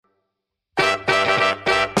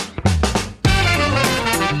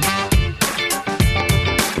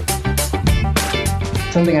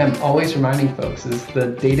Something I'm always reminding folks is the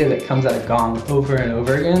data that comes out of Gong over and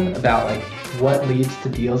over again about like what leads to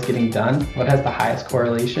deals getting done, what has the highest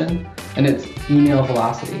correlation, and it's email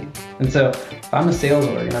velocity. And so if I'm a sales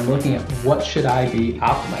org and I'm looking at what should I be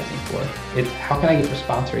optimizing for, it's how can I get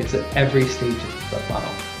response rates at every stage of the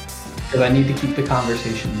funnel? Because I need to keep the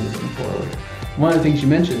conversation moving forward. One of the things you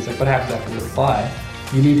mentioned is like what happens after the reply.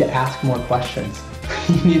 You need to ask more questions.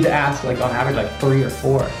 You need to ask like on average like 3 or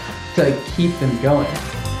 4 to like keep them going.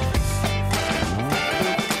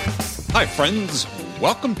 Hi friends,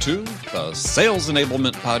 welcome to the Sales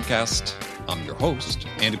Enablement Podcast. I'm your host,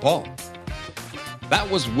 Andy Paul. That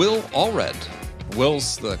was Will Allred.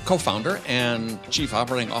 Will's the co-founder and chief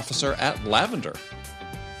operating officer at Lavender,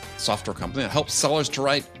 a software company that helps sellers to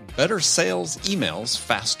write better sales emails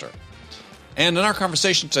faster. And in our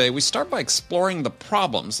conversation today, we start by exploring the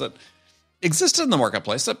problems that existed in the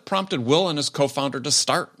marketplace that prompted Will and his co-founder to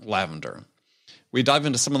start Lavender. We dive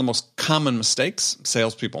into some of the most common mistakes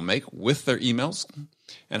salespeople make with their emails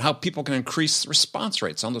and how people can increase response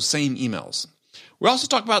rates on those same emails. We also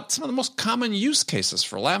talk about some of the most common use cases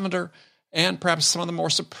for Lavender and perhaps some of the more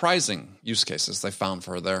surprising use cases they found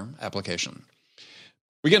for their application.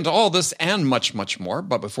 We get into all this and much, much more,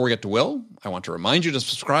 but before we get to Will, I want to remind you to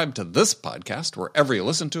subscribe to this podcast wherever you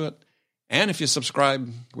listen to it. And if you subscribe,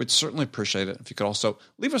 we'd certainly appreciate it if you could also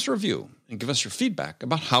leave us a review and give us your feedback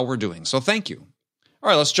about how we're doing. So thank you. All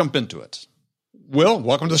right, let's jump into it. Will,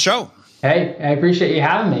 welcome to the show. Hey, I appreciate you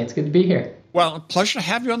having me. It's good to be here. Well, a pleasure to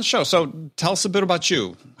have you on the show. So tell us a bit about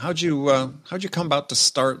you. How'd you come about to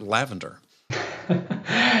start Lavender?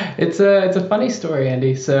 It's a funny story,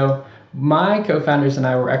 Andy. So my co-founders and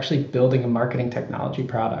I were actually building a marketing technology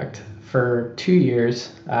product for 2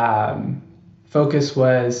 years. Focus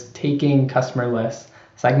was taking customer lists,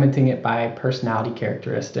 segmenting it by personality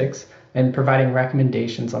characteristics, and providing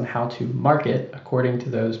recommendations on how to market according to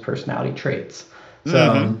those personality traits.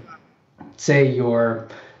 So say you're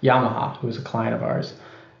Yamaha, who's a client of ours,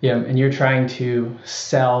 and you're trying to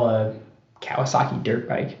sell a Kawasaki dirt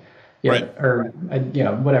bike, right, or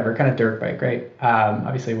whatever kind of dirt bike, right?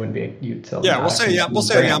 Obviously, it wouldn't be you'd sell. Yeah, we'll say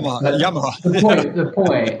Yamaha. Yamaha. The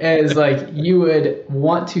point is like you would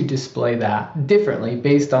want to display that differently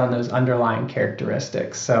based on those underlying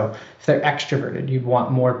characteristics. So if they're extroverted, you'd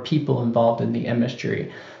want more people involved in the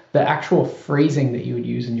imagery. The actual phrasing that you would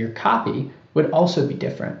use in your copy would also be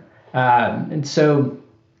different. And so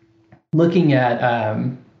looking at,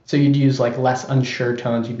 so you'd use like less unsure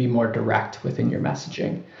tones, you'd be more direct within your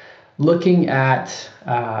messaging. Looking at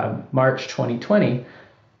March 2020,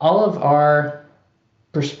 all of our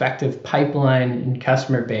prospective pipeline and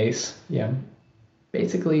customer base,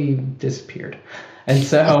 basically disappeared. And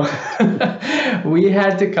so we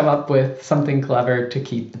had to come up with something clever to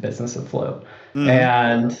keep the business afloat.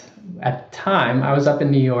 And at the time, I was up in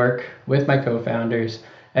New York with my co-founders,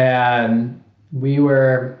 and we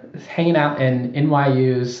were hanging out in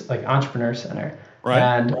NYU's like Entrepreneur Center. Right.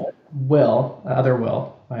 And Will,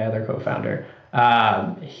 my other co-founder,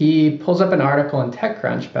 he pulls up an article in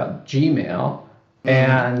TechCrunch about Gmail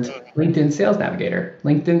and LinkedIn Sales Navigator.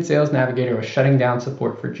 LinkedIn Sales Navigator was shutting down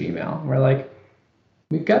support for Gmail. And we're like,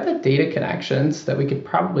 we've got the data connections that we could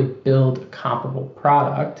probably build a comparable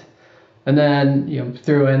product. And then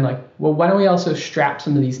threw in like, well, why don't we also strap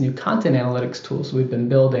some of these new content analytics tools we've been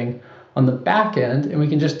building on the back end, and we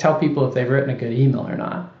can just tell people if they've written a good email or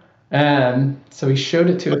not. And so we showed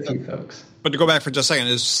it to a few folks. But to go back for just a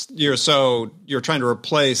second, you're trying to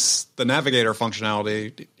replace the Navigator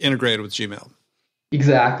functionality integrated with Gmail.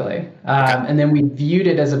 Exactly. Okay. And then we viewed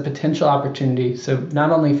it as a potential opportunity, so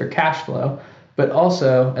not only for cash flow, but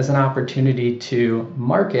also as an opportunity to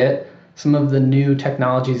market some of the new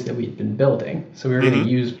technologies that we've been building. So we were going to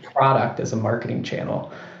use product as a marketing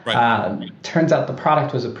channel. Right. Turns out the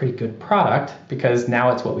product was a pretty good product because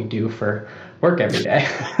now it's what we do for work every day.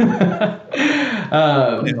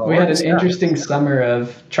 We had an interesting summer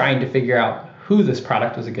of trying to figure out who this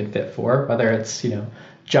product was a good fit for, whether it's,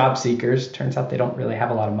 job seekers. Turns out they don't really have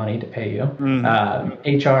a lot of money to pay you.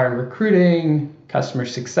 HR and recruiting, customer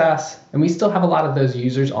success. And we still have a lot of those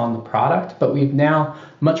users on the product, but we've now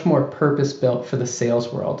much more purpose built for the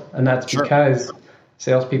sales world. And that's because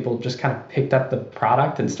salespeople just kind of picked up the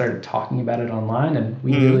product and started talking about it online, and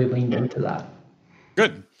we really leaned into that.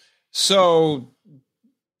 Good. So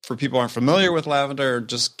for people who aren't familiar with Lavender,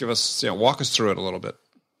 just give us, walk us through it a little bit.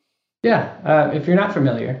 Yeah. If you're not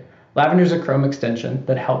familiar, Lavender is a Chrome extension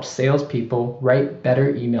that helps salespeople write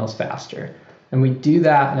better emails faster. And we do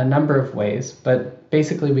that in a number of ways, but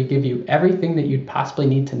basically we give you everything that you'd possibly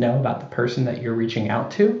need to know about the person that you're reaching out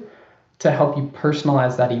to help you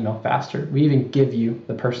personalize that email faster. We even give you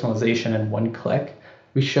the personalization in one click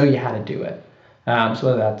we show you how to do it. So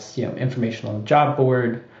whether that's information on the job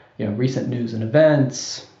board, recent news and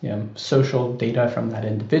events, social data from that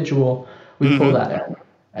individual, we pull that in.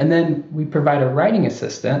 And then we provide a writing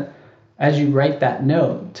assistant as you write that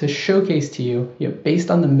note to showcase to you,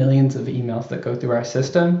 based on the millions of emails that go through our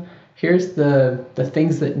system, here's the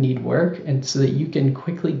things that need work, and so that you can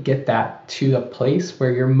quickly get that to a place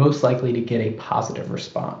where you're most likely to get a positive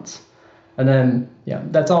response. And then,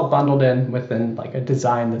 that's all bundled in within like a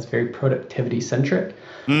design that's very productivity centric.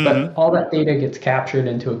 But all that data gets captured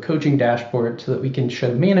into a coaching dashboard so that we can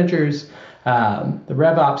show managers, the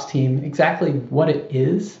RevOps team, exactly what it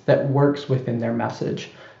is that works within their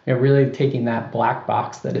message. Really taking that black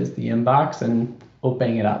box that is the inbox and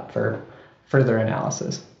opening it up for further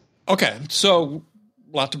analysis. Okay, so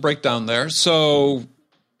a lot to break down there. So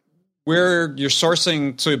where you're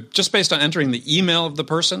sourcing, so just based on entering the email of the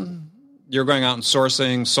person, you're going out and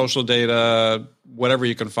sourcing social data, whatever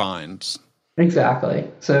you can find. Exactly.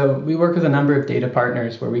 So we work with a number of data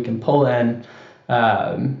partners where we can pull in,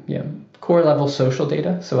 core level social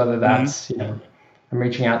data. So whether that's, I'm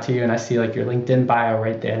reaching out to you and I see like your LinkedIn bio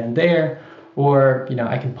right then and there, or,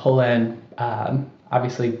 I can pull in,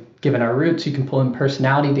 obviously given our roots, you can pull in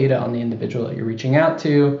personality data on the individual that you're reaching out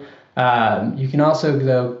to. You can also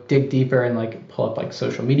go dig deeper and like pull up like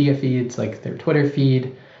social media feeds, like their Twitter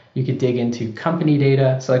feed. You could dig into company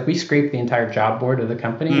data. So like we scrape the entire job board of the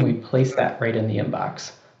company and we place that right in the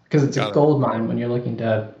inbox because it's a gold mine when you're looking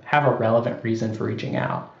to have a relevant reason for reaching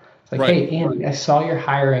out. It's like, hey, Andy, I saw you're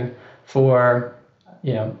hiring for,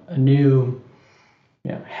 a new,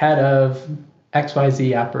 head of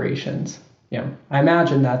XYZ operations. I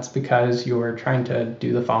imagine that's because you're trying to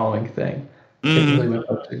do the following thing. Typically when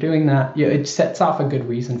folks are doing that, it sets off a good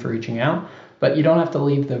reason for reaching out, but you don't have to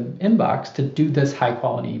leave the inbox to do this high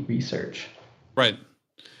quality research. Right.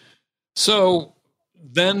 So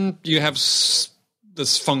then you have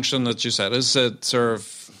this function that you said, is it sort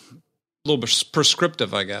of a little bit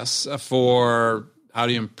prescriptive, I guess, for how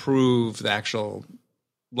do you improve the actual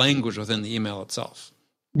language within the email itself?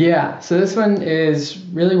 Yeah, so this one is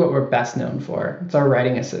really what we're best known for. It's our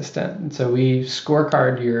writing assistant. And so we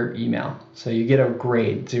scorecard your email. So you get a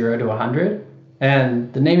grade 0 to 100.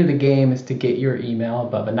 And the name of the game is to get your email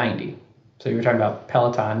above a 90. So you were talking about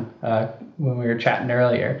Peloton when we were chatting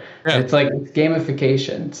earlier. Yeah. It's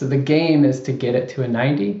gamification. So the game is to get it to a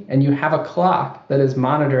 90, and you have a clock that is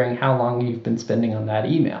monitoring how long you've been spending on that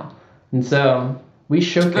email. And so we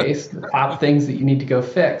showcase the top things that you need to go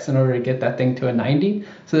fix in order to get that thing to a 90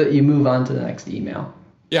 so that you move on to the next email.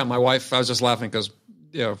 Yeah, my wife, I was just laughing because,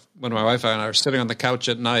 when my wife and I are sitting on the couch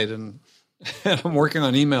at night and I'm working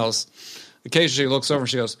on emails, occasionally she looks over and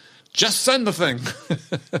she goes, just send the thing.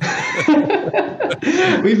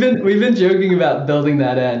 We've been joking about building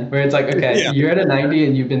that in where it's like, okay, you're at a 90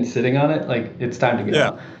 and you've been sitting on it, like it's time to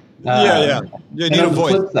go. Yeah. You need a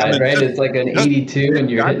voice. Flip side, right? It's like an 82 and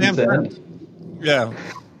you're hitting send. Yeah.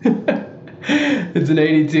 It's an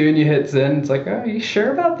 82 and you hit send. It's like, oh, are you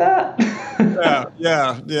sure about that?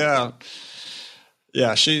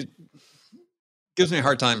 Yeah, she gives me a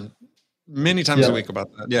hard time many times a week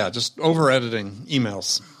about that. Yeah, just over-editing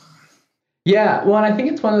emails. Yeah, well, and I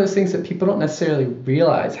think it's one of those things that people don't necessarily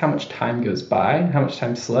realize how much time goes by, how much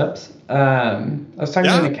time slips. I was talking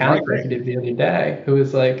to an account executive the other day who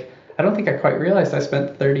was like, I don't think I quite realized I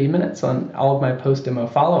spent 30 minutes on all of my post-demo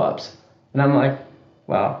follow-ups. And I'm like,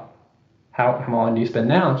 well, how long do you spend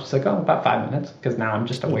now? She's like, about 5 minutes, because now I'm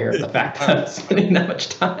just aware of the fact that I'm spending that much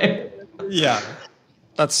time. Yeah,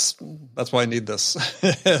 that's why I need this,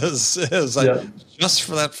 just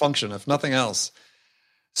for that function, if nothing else.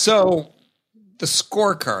 So the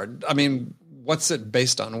scorecard, I mean, what's it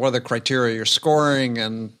based on? What are the criteria you're scoring,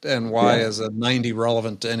 and why is a 90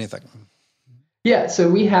 relevant to anything? Yeah, so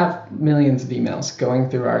we have millions of emails going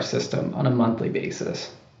through our system on a monthly basis.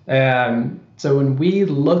 So when we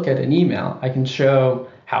look at an email, I can show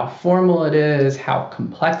how formal it is, how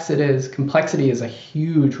complex it is. Complexity is a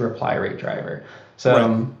huge reply rate driver.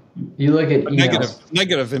 So you look at emails.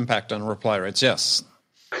 Negative impact on reply rates, yes.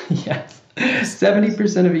 Yes.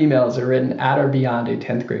 70% of emails are written at or beyond a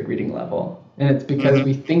 10th grade reading level. And it's because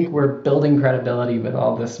we think we're building credibility with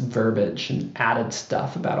all this verbiage and added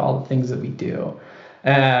stuff about all the things that we do.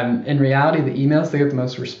 In reality, the emails that get the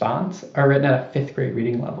most response are written at a 5th grade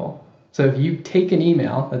reading level. So if you take an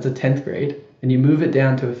email that's a 10th grade and you move it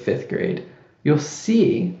down to a 5th grade, you'll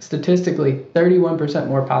see statistically 31%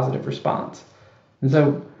 more positive response. And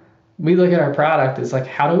so we look at our product as like,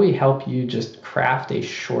 how do we help you just craft a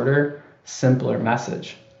shorter, simpler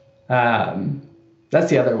message? That's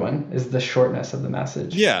the other one, is the shortness of the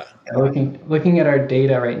message. Yeah. Looking at our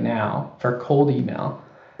data right now for cold email,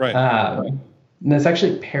 Right. and this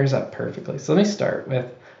actually pairs up perfectly. So let me start with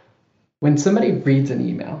when somebody reads an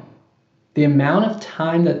email, the amount of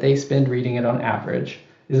time that they spend reading it on average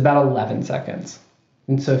is about 11 seconds.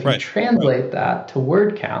 And so if you translate that to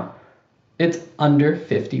word count, it's under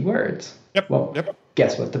 50 words. Well,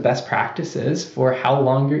 guess what the best practice is for how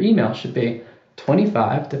long your email should be?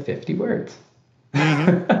 25 to 50 words.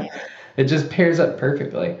 It just pairs up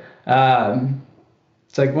perfectly.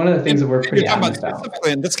 It's like one of the things that we're pretty adamant about.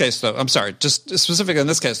 Specifically in this case, though, I'm sorry, just specifically in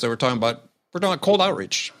this case, though, we're talking about cold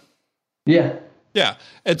outreach. Yeah. Yeah.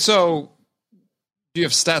 And so do you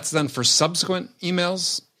have stats then for subsequent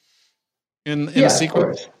emails in a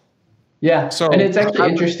sequence? Yeah. So, and it's actually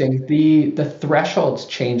interesting. The thresholds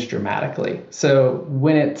change dramatically. So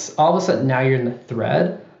when it's all of a sudden now you're in the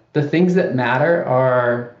thread, the things that matter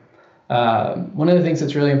are one of the things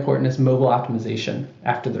that's really important is mobile optimization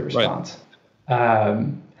after the response.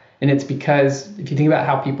 And it's because if you think about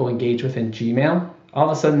how people engage within Gmail, all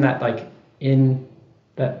of a sudden that like in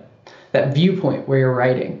that viewpoint where you're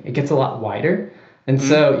writing, it gets a lot wider. And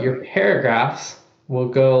so your paragraphs will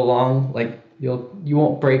go along, like you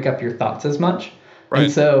won't break up your thoughts as much. Right.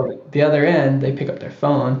 And so the other end, they pick up their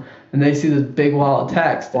phone and they see this big wall of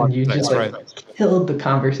text and you just killed the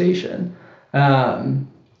conversation.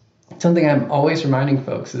 Something I'm always reminding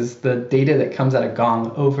folks is the data that comes out of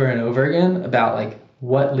Gong over and over again about like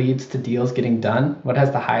what leads to deals getting done, what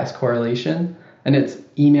has the highest correlation, and it's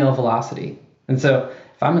email velocity. And so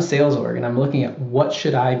if I'm a sales org and I'm looking at what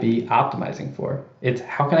should I be optimizing for, it's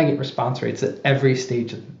how can I get response rates at every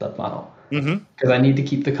stage of the funnel? Because I need to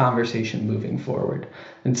keep the conversation moving forward.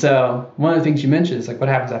 And so one of the things you mentioned is like what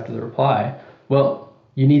happens after the reply? Well,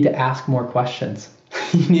 you need to ask more questions.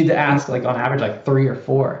 You need to ask like on average like 3 or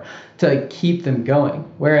 4 to keep them going.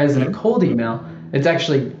 Whereas in a cold email, it's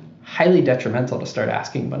actually highly detrimental to start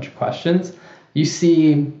asking a bunch of questions. You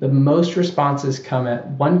see the most responses come at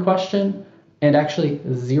 1 question and actually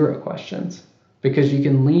 0 questions because you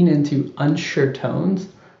can lean into unsure tones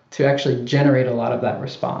to actually generate a lot of that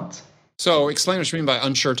response. So explain what you mean by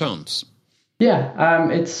unsure tones. Yeah,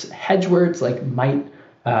 it's hedge words like might,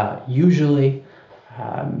 usually.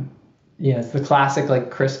 It's the classic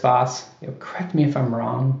like Chris Voss, correct me if I'm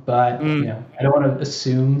wrong, but I don't want to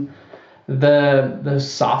assume. The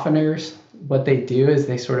softeners, what they do is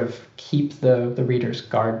they sort of keep the reader's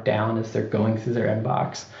guard down as they're going through their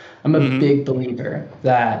inbox. I'm a big believer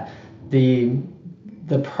that the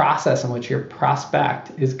process in which your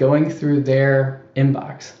prospect is going through their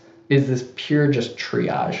inbox is this pure just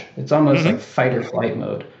triage. It's almost like fight or flight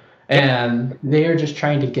mode. And they are just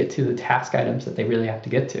trying to get to the task items that they really have to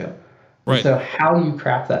get to. Right. So how you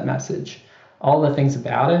craft that message, all the things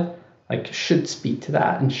about it, like should speak to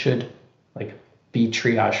that and should like be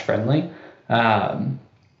triage friendly. So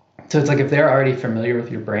it's like if they're already familiar with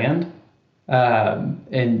your brand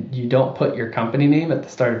and you don't put your company name at the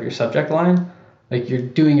start of your subject line, like you're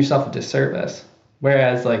doing yourself a disservice.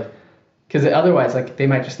 Whereas like, because otherwise like they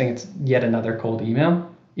might just think it's yet another cold email,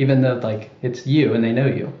 even though like it's you and they know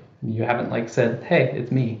you. You haven't like said, hey,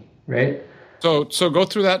 it's me, right? So go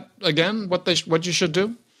through that again, what you should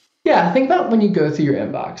do? Yeah, think about when you go through your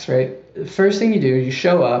inbox, right? The first thing you do, you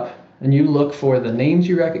show up and you look for the names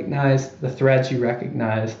you recognize, the threads you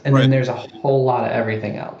recognize, and then there's a whole lot of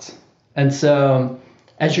everything else. And so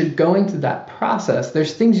as you're going through that process,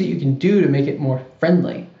 there's things that you can do to make it more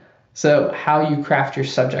friendly. So how you craft your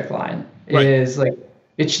subject line is like,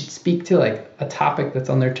 it should speak to like a topic that's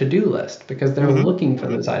on their to-do list because they're looking for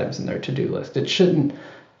those items in their to-do list. It shouldn't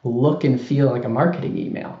look and feel like a marketing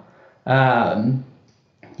email. The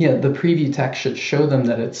preview text should show them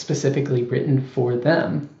that it's specifically written for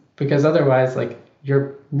them because otherwise like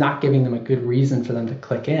you're not giving them a good reason for them to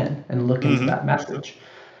click in and look into that message.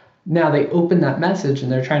 Now they open that message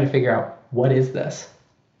and they're trying to figure out what is this,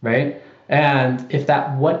 right? And if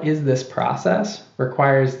that what is this process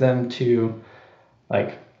requires them to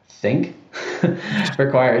like think,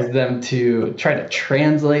 requires them to try to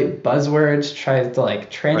translate buzzwords, try to like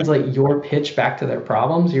translate your pitch back to their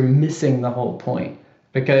problems, you're missing the whole point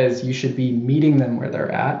because you should be meeting them where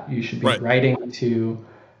they're at. You should be writing to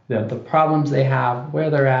the problems they have, where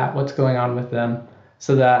they're at, what's going on with them,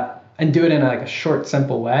 so that, and do it in like a short,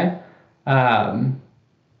 simple way. That's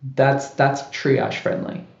triage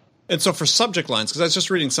friendly. And so for subject lines, because I was just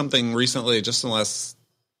reading something recently, just in the last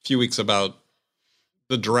few weeks about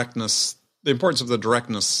the directness, the importance of the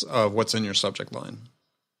directness of what's in your subject line.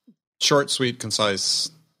 Short, sweet,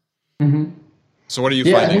 concise. So what are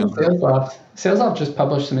you finding? I think SalesLoft just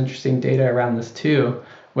published some interesting data around this too,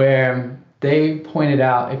 where they pointed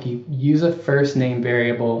out if you use a first name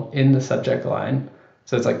variable in the subject line,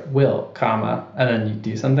 so it's like Will, comma, and then you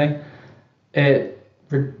do something, it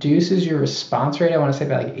reduces your response rate, I want to say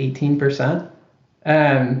by like 18%.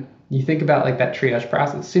 You think about like that triage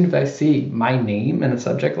process. As soon as I see my name in the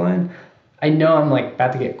subject line, I know I'm like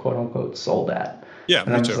about to get quote unquote sold at. Yeah, and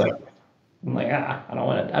me I'm too. just like, I don't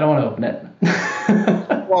want to open it.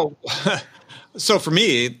 Well, so for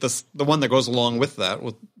me, the one that goes along with that,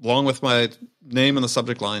 along with my name in the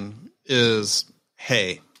subject line, is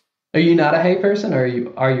hey. Are you not a hey person, or are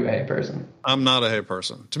you a hey person? I'm not a hey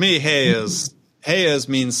person. To me, hey is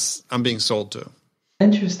means I'm being sold to.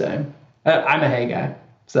 Interesting. I'm a hey guy,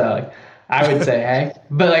 so like I would say hey,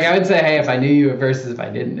 but like I would say hey if I knew you versus if I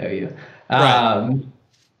didn't know you. Right.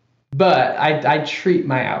 But I treat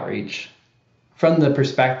my outreach from the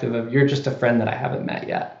perspective of you're just a friend that I haven't met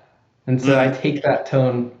yet, and so I take that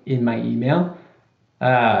tone in my email.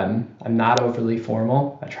 I'm not overly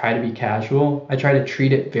formal. I try to be casual. I try to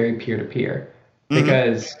treat it very peer-to-peer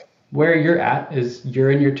because where you're at is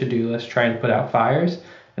you're in your to-do list trying to put out fires,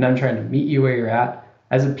 and I'm trying to meet you where you're at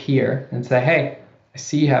as a peer and say, hey, I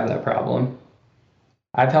see you have that problem.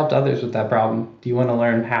 I've helped others with that problem. Do you want to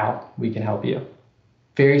learn how we can help you?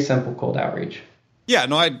 Very simple cold outreach. Yeah,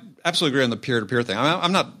 no, I absolutely agree on the peer-to-peer thing.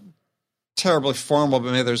 I'm not terribly formal,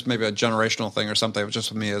 but maybe there's a generational thing or something.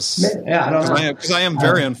 Just with me is I don't know. Because I am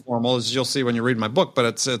very informal, as you'll see when you read my book. But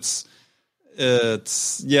it's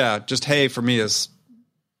just hey for me is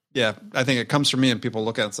I think it comes from me, and people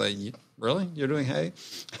look at it and say, really, you're doing hey?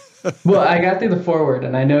 Well, I got through the forward,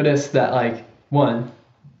 and I noticed that like one,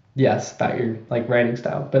 yes, about your like writing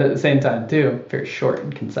style, but at the same time too, very short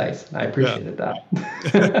and concise. And I appreciated that.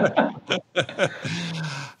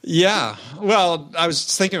 Yeah. Well, I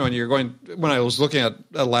was thinking when I was looking at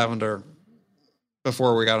Lavender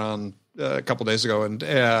before we got on a couple days ago, and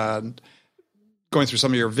going through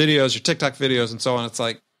some of your videos, your TikTok videos, and so on. It's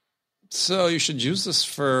like, so you should use this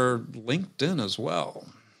for LinkedIn as well,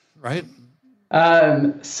 right?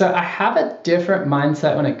 So I have a different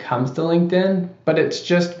mindset when it comes to LinkedIn, but it's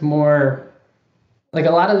just more like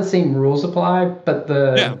a lot of the same rules apply, but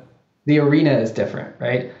the arena is different,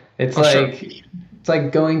 right? It's it's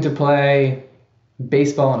like going to play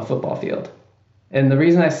baseball on a football field. And the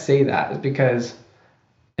reason I say that is because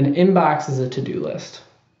an inbox is a to-do list.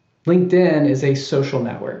 LinkedIn is a social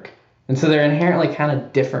network. And so they're inherently kind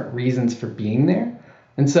of different reasons for being there.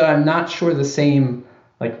 And so I'm not sure the same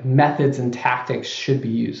like methods and tactics should be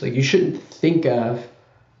used. Like you shouldn't think of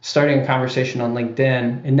starting a conversation on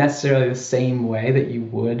LinkedIn in necessarily the same way that you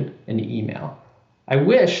would an email. I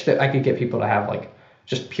wish that I could get people to have like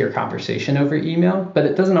just pure conversation over email, but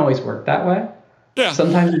it doesn't always work that way. Yeah.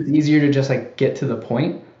 Sometimes it's easier to just like get to the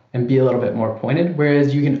point and be a little bit more pointed,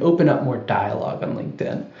 whereas you can open up more dialogue on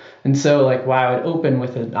LinkedIn. And so like while I would open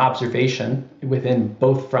with an observation within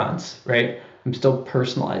both fronts, right? I'm still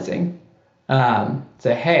personalizing.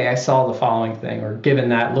 Say, hey, I saw the following thing, or given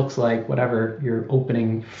that looks like whatever your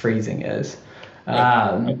opening phrasing is.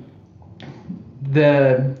 The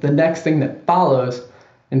next thing that follows,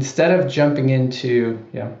 instead of jumping into,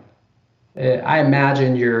 I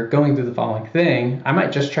imagine you're going through the following thing, I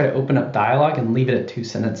might just try to open up dialogue and leave it at 2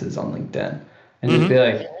 sentences on LinkedIn. And just be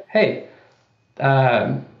like, hey,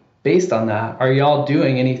 based on that, are y'all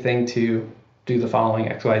doing anything to do the following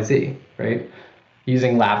XYZ, right?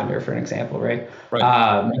 Using Lavender for an example, right?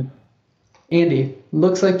 Andy,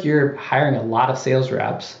 looks like you're hiring a lot of sales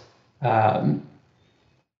reps.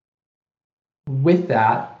 With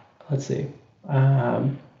that, let's see.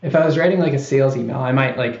 If I was writing like a sales email, I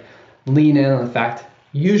might like lean in on the fact,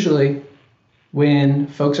 usually when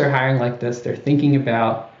folks are hiring like this, they're thinking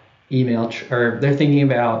about or they're thinking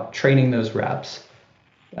about training those reps.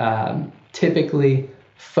 Typically,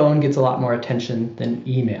 phone gets a lot more attention than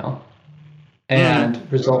email, and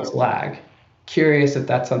results lag. Curious if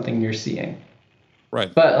that's something you're seeing.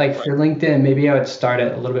 Right. But like for LinkedIn, maybe I would start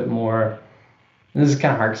it a little bit more. And this is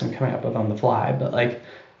kind of hard because I'm coming up with on the fly, but like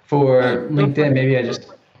for LinkedIn, maybe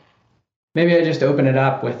I just open it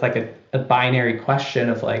up with like a binary question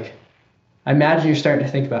of like, I imagine you're starting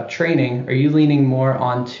to think about training. Are you leaning more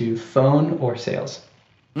onto phone or sales?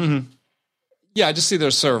 Yeah, I just see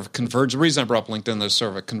there's sort of convergence. The reason I brought up LinkedIn, there's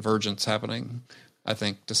sort of a convergence happening, I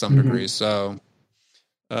think, to some degree. So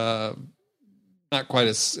not quite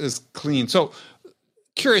as clean. So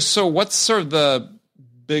curious, so what's sort of the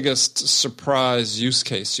biggest surprise use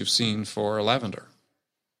case you've seen for Lavender?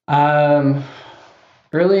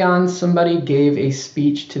 Early on, somebody gave a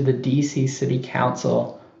speech to the DC City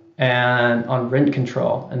Council and on rent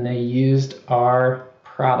control, and they used our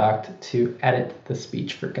product to edit the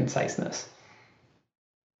speech for conciseness.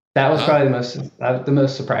 That was probably the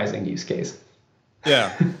most surprising use case.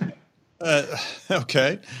 Yeah.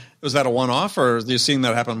 Okay. Was that a one-off, or are you seeing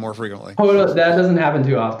that happen more frequently? Oh, that doesn't happen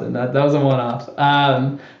too often. That was a one-off.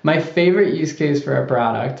 My favorite use case for our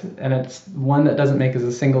product, and it's one that doesn't make us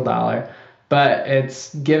a single dollar, but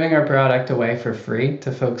it's giving our product away for free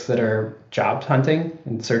to folks that are job hunting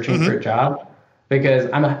and searching for a job. Because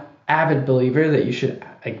I'm an avid believer that you should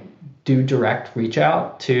do direct reach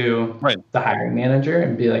out to the hiring manager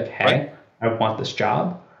and be like, "Hey, I want this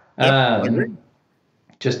job." Yep, I agree.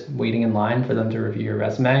 Just waiting in line for them to review your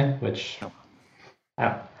resume, which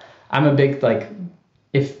I'm a big,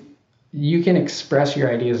 if you can express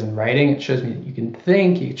your ideas in writing, it shows me that you can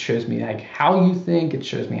think. It shows me how you think. It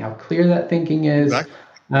shows me how clear that thinking is. Exactly.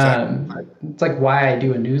 It's like why I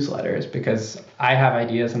do a newsletter, is because I have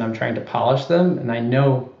ideas and I'm trying to polish them, and I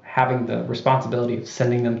know having the responsibility of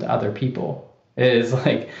sending them to other people is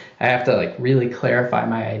I have to really clarify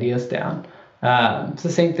my ideas down. It's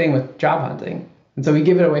the same thing with job hunting. And so we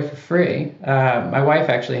give it away for free. My wife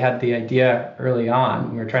actually had the idea early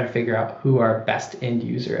on. We were trying to figure out who our best end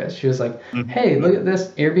user is. She was like, "Hey, look at this.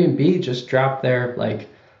 Airbnb just dropped their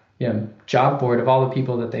job board of all the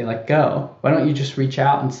people that they let go. Why don't you just reach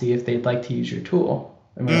out and see if they'd like to use your tool?"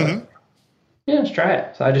 And we were like, "Yeah, let's try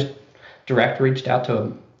it." So I just direct reached out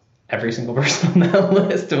to every single person on that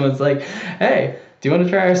list and was like, "Hey, do you want to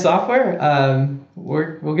try our software?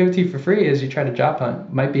 We'll give it to you for free as you try to job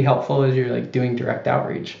hunt. Might be helpful as you're doing direct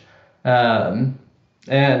outreach." And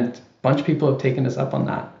a bunch of people have taken us up on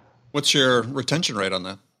that. What's your retention rate on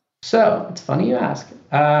that? So it's funny you ask,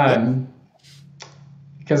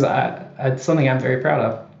 because it's something I'm very proud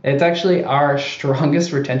of. It's actually our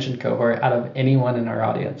strongest retention cohort out of anyone in our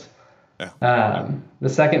audience. Yeah. The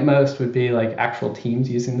second most would be actual teams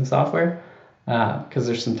using the software, because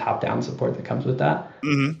there's some top-down support that comes with that.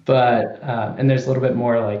 But and there's a little bit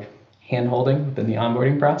more hand-holding within the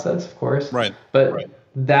onboarding process, of course. But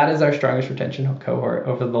that is our strongest retention cohort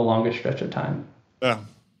over the longest stretch of time. Yeah,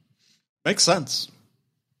 makes sense.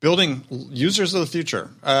 Building users of the future.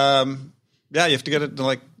 Yeah, you have to get it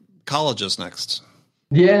to colleges next.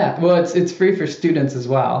 Yeah, well, it's free for students as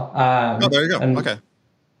well. Oh, there you go. Okay.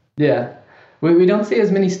 Yeah, we don't see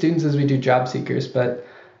as many students as we do job seekers, but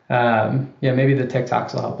maybe the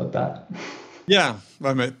TikToks will help with that. Yeah,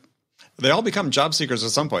 I mean, they all become job seekers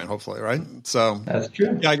at some point, hopefully, right? So that's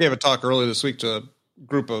true. Yeah, I gave a talk earlier this week to a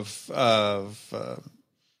group of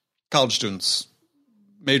college students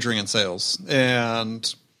majoring in sales,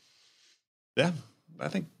 and yeah, I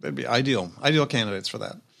think they'd be ideal candidates for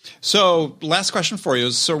that. So, last question for you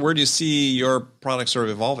is: so where do you see your product sort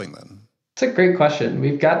of evolving then? It's a great question.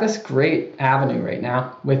 We've got this great avenue right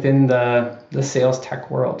now within the sales tech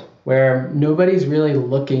world where nobody's really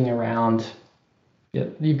looking around.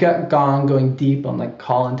 You've got Gong going deep on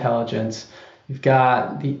call intelligence. You've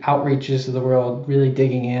got the outreaches of the world really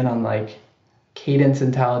digging in on cadence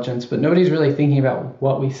intelligence, but nobody's really thinking about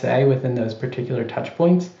what we say within those particular touch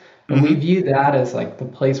points. And we view that as the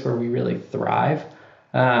place where we really thrive.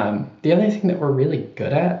 The other thing that we're really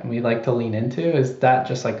good at and we like to lean into is that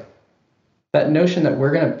just that notion that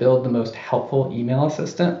we're going to build the most helpful email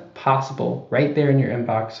assistant possible right there in your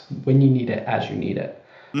inbox when you need it, as you need it.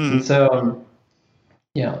 And so,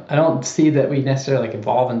 I don't see that we necessarily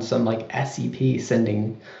evolve in some SEP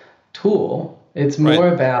sending tool. It's more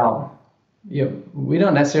about, we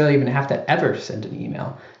don't necessarily even have to ever send an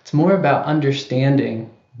email. It's more about understanding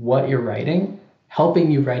what you're writing,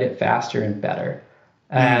 helping you write it faster and better,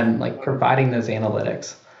 and providing those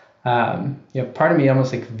analytics. Part of me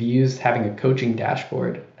almost views having a coaching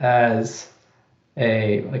dashboard as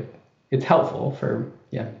it's helpful for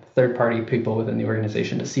third-party people within the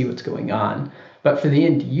organization to see what's going on. But for the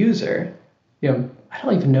end user, I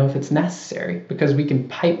don't even know if it's necessary, because we can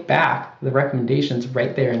pipe back the recommendations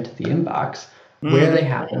right there into the inbox where they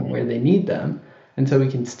happen, where they need them. And so we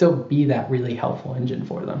can still be that really helpful engine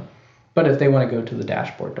for them. But if they want to go to the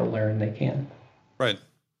dashboard to learn, they can. Right.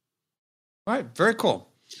 All right. Very cool.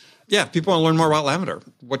 Yeah. If people want to learn more about Lavender,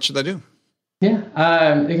 what should they do?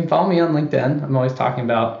 Yeah. You can follow me on LinkedIn. I'm always talking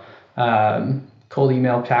about cold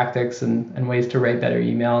email tactics and ways to write better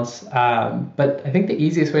emails. But I think the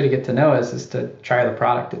easiest way to get to know us is to try the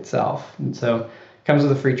product itself. And so it comes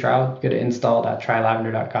with a free trial. Go to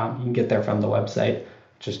install.trylavender.com. You can get there from the website,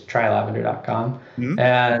 just trylavender.com.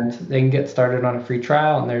 And they can get started on a free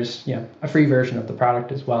trial. And there's a free version of the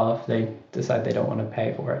product as well if they decide they don't want to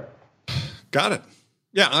pay for it. Got it.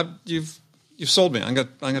 Yeah, you've sold me. I'm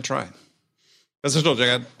gonna try. As I told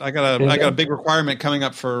you, I got a big requirement coming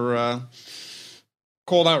up for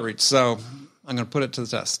cold outreach, so I'm gonna put it to the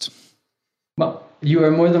test. Well, you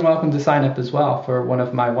are more than welcome to sign up as well for one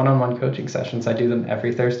of my one-on-one coaching sessions. I do them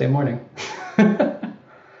every Thursday morning.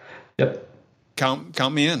 Yep.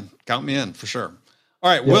 Count me in. Count me in for sure.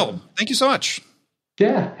 All right, yep. Will, thank you so much.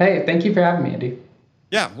 Yeah. Hey, thank you for having me, Andy.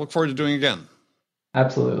 Yeah, look forward to doing it again.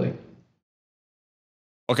 Absolutely.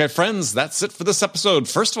 Okay, friends, that's it for this episode.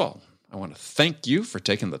 First of all, I want to thank you for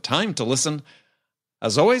taking the time to listen.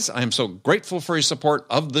 As always, I am so grateful for your support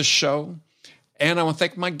of this show. And I want to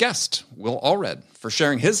thank my guest, Will Allred, for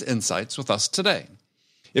sharing his insights with us today.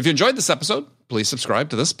 If you enjoyed this episode, please subscribe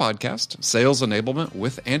to this podcast, Sales Enablement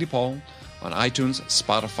with Andy Paul, on iTunes,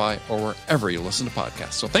 Spotify, or wherever you listen to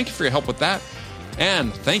podcasts. So thank you for your help with that.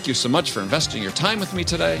 And thank you so much for investing your time with me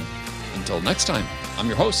today. Until next time, I'm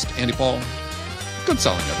your host, Andy Paul. Good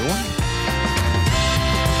selling, everyone.